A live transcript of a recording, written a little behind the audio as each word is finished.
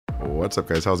What's up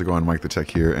guys, how's it going? MikeTheTech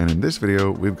here, and in this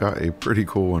video we've got a pretty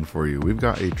cool one for you. We've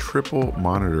got a triple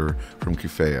monitor from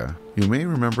KEFEYA. You may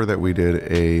remember that we did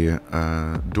a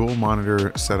dual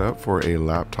monitor setup for a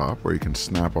laptop where you can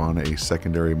snap on a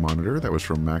secondary monitor that was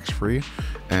from MaxFree,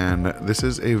 and this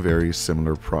is a very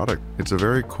similar product. It's a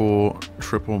very cool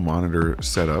triple monitor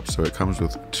setup, so it comes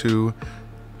with two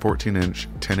 14-inch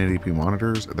 1080p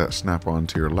monitors that snap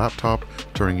onto your laptop,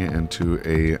 turning it into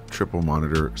a triple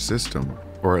monitor system.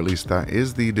 Or at least that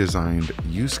is the designed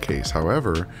use case.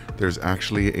 However, there's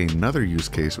actually another use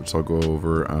case which I'll go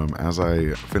over as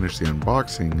I finish the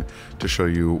unboxing to show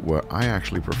you what I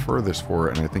actually prefer this for,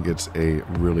 and I think it's a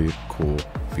really cool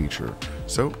feature.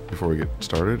 So before we get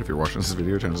started, if you're watching this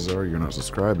video, chances are you're not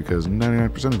subscribed, because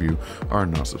 99% of you are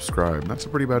not subscribed. That's a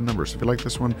pretty bad number. So if you like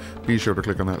this one, be sure to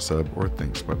click on that sub or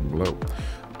thanks button below.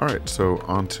 Alright, so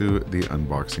on to the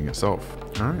unboxing itself.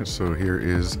 Alright, so here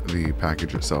is the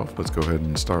package itself. Let's go ahead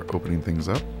and start opening things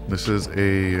up. This is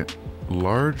a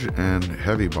large and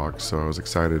heavy box, so I was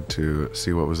excited to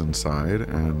see what was inside,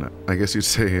 and I guess you'd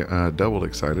say double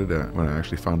excited when I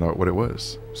actually found out what it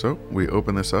was. So we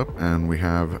open this up and we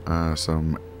have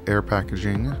some air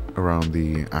packaging around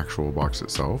the actual box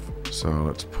itself. So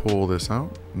let's pull this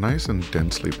out. Nice and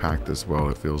densely packed as well.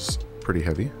 It feels pretty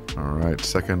heavy. All right,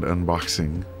 second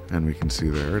unboxing, and we can see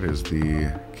there it is,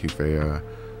 the KEFEYA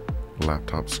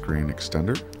laptop screen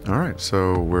extender. All right,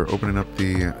 so we're opening up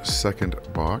the second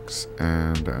box,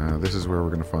 and this is where we're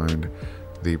going to find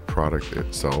the product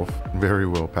itself. Very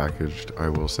well packaged, I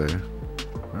will say.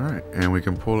 All right, and we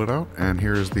can pull it out, and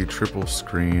here is the triple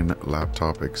screen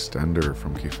laptop extender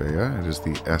from KEFEYA. It is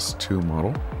the S2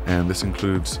 model, and this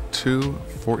includes two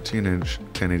 14-inch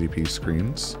 1080p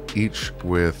screens, each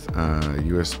with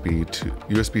USB-C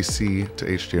to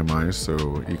HDMI, so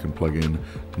you can plug in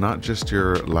not just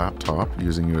your laptop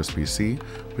using USB-C,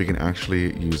 but you can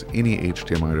actually use any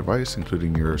HDMI device,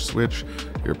 including your Switch,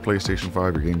 your PlayStation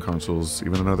 5, your game consoles,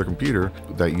 even another computer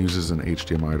that uses an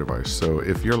HDMI device. So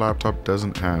if your laptop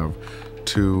doesn't have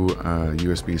two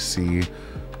USB-C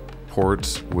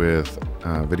ports with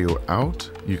video out,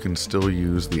 you can still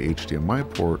use the HDMI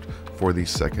port for the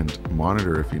second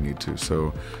monitor if you need to.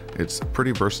 So it's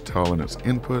pretty versatile in its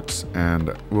inputs,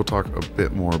 and we'll talk a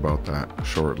bit more about that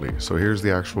shortly. So here's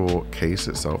the actual case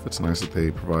itself. It's nice that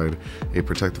they provide a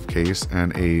protective case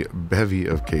and a bevy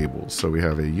of cables. So we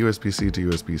have a USB-C to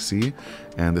USB-C,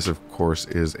 and this of course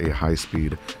is a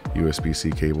high-speed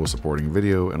USB-C cable supporting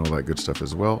video and all that good stuff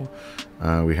as well.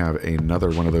 We have another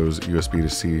one of those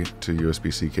USB-C to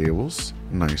USB-C cables.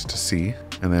 Nice to see.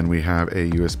 And then we have a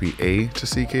USB-A to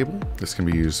C cable. This can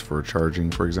be used for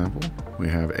charging, for example. We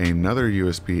have another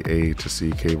USB-A to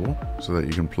C cable so that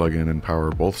you can plug in and power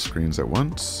both screens at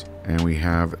once. And we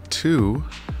have two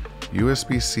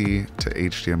USB-C to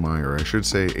HDMI, or I should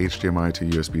say HDMI to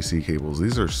USB-C cables.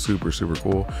 These are super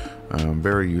cool,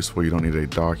 very useful. You don't need a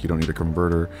dock, you don't need a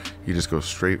converter, you just go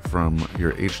straight from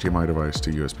your HDMI device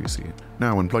to USB-C.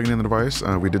 Now when plugging in the device,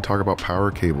 we did talk about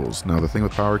power cables. Now the thing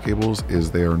with power cables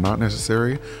is they are not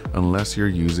necessary unless you're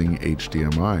using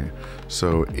HDMI.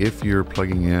 So if you're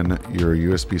plugging in your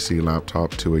USB-C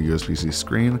laptop to a USB-C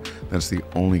screen, that's the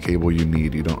only cable you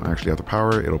need. You don't actually have to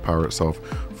power it, it'll power itself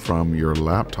from your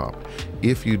laptop.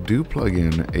 If you do plug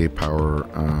in a power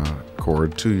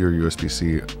cord to your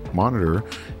USB-C monitor,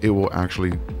 it will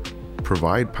actually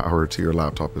provide power to your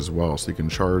laptop as well. So you can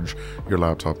charge your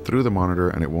laptop through the monitor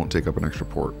and it won't take up an extra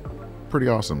port. Pretty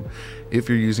awesome. If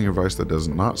you're using a device that does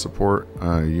not support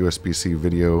USB-C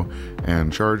video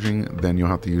and charging, then you'll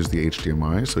have to use the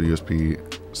HDMI, so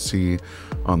USB-C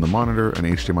on the monitor and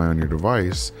HDMI on your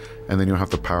device, and then you'll have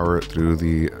to power it through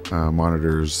the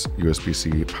monitor's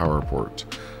USB-C power port.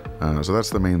 So that's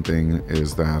the main thing,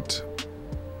 is that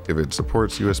if it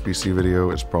supports USB-C video,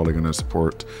 it's probably going to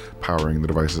support powering the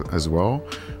device as well.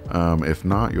 If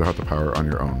not, you'll have to power it on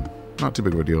your own. Not too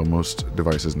big of a deal. Most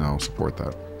devices now support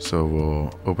that. So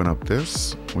we'll open up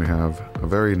this. We have a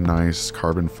very nice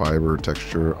carbon fiber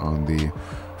texture on the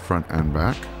front and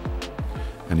back,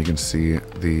 and you can see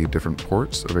the different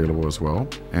ports available as well.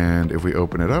 And if we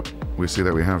open it up, we see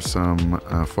that we have some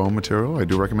foam material. I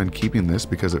do recommend keeping this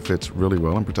because it fits really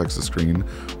well and protects the screen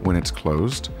when it's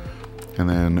closed. And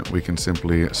then we can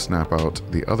simply snap out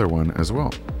the other one as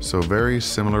well. So very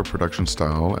similar production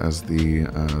style as the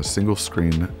single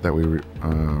screen that we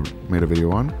made a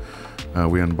video on.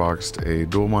 We unboxed a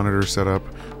dual monitor setup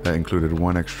that included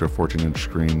one extra 14-inch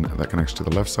screen that connects to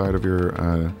the left side of your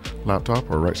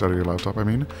laptop, or right side of your laptop, I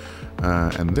mean.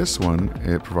 And this one,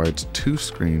 it provides two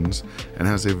screens and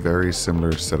has a very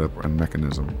similar setup and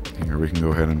mechanism. Here we can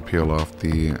go ahead and peel off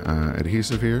the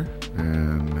adhesive here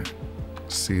and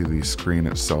see the screen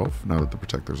itself now that the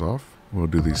protector's off. We'll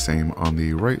do the same on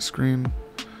the right screen.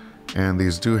 And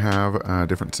these do have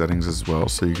different settings as well,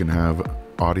 so you can have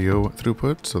audio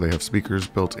throughput, so they have speakers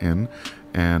built in,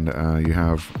 and you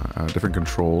have different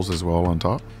controls as well on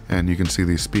top, and you can see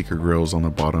the speaker grills on the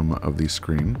bottom of the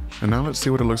screen. And now let's see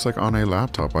what it looks like on a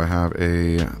laptop. I have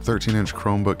a 13-inch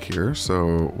Chromebook here,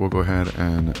 so we'll go ahead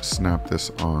and snap this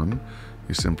on.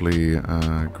 You simply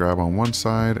grab on one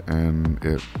side and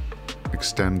it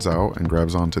extends out and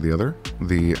grabs onto the other.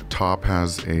 The top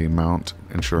has a mount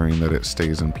ensuring that it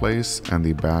stays in place, and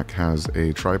the back has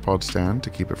a tripod stand to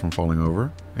keep it from falling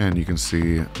over. And you can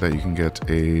see that you can get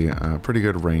a pretty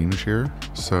good range here.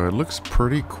 So it looks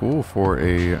pretty cool for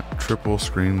a triple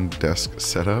screen desk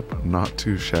setup, not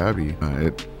too shabby.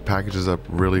 It packages up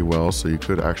really well, so you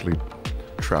could actually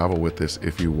travel with this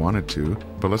if you wanted to.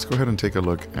 But let's go ahead and take a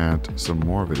look at some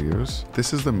more videos.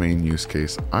 This is the main use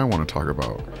case I want to talk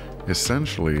about.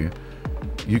 Essentially,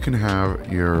 you can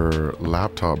have your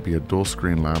laptop be a dual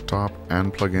screen laptop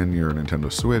and plug in your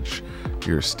Nintendo Switch,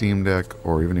 your Steam Deck,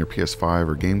 or even your PS5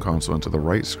 or game console into the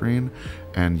right screen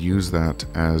and use that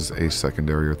as a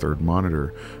secondary or third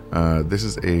monitor. This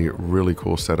is a really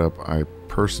cool setup. I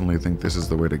personally think this is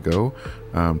the way to go,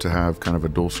 to have kind of a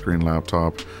dual screen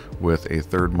laptop with a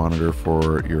third monitor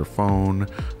for your phone,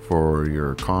 for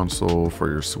your console, for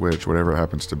your Switch, whatever it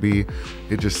happens to be.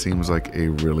 It just seems like a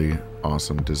really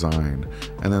awesome design.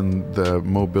 And then the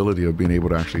mobility of being able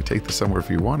to actually take this somewhere if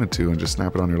you wanted to and just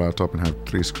snap it on your laptop and have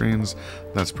 3 screens,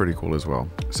 that's pretty cool as well.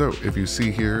 So if you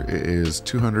see here, it is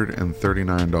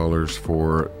 $239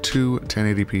 for 2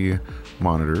 1080p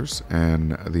monitors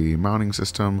and the mounting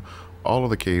system, all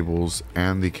of the cables,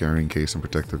 and the carrying case and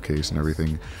protective case and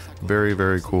everything. Very,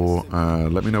 very cool.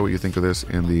 Let me know what you think of this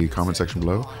in the comment section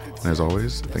below. And as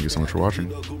always, thank you so much for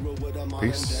watching.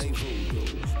 Peace.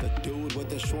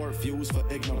 Short fuse for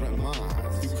ignorant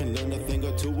minds. You can learn a thing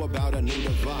or two about a new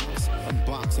device.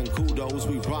 Unboxing kudos,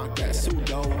 we rock that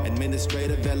pseudo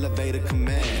administrative elevator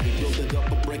command. We build it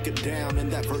up or break it down in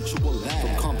that virtual lab.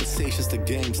 From conversations to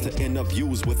games to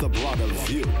interviews with a broader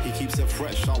view. He keeps it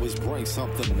fresh, always brings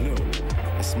something new.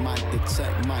 It's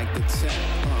MikeTheTech, MikeTheTech,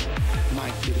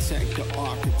 MikeTheTech, the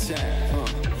architect.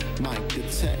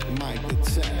 MikeTheTech,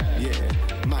 MikeTheTech,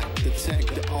 yeah. MikeTheTech,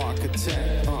 the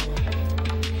architect.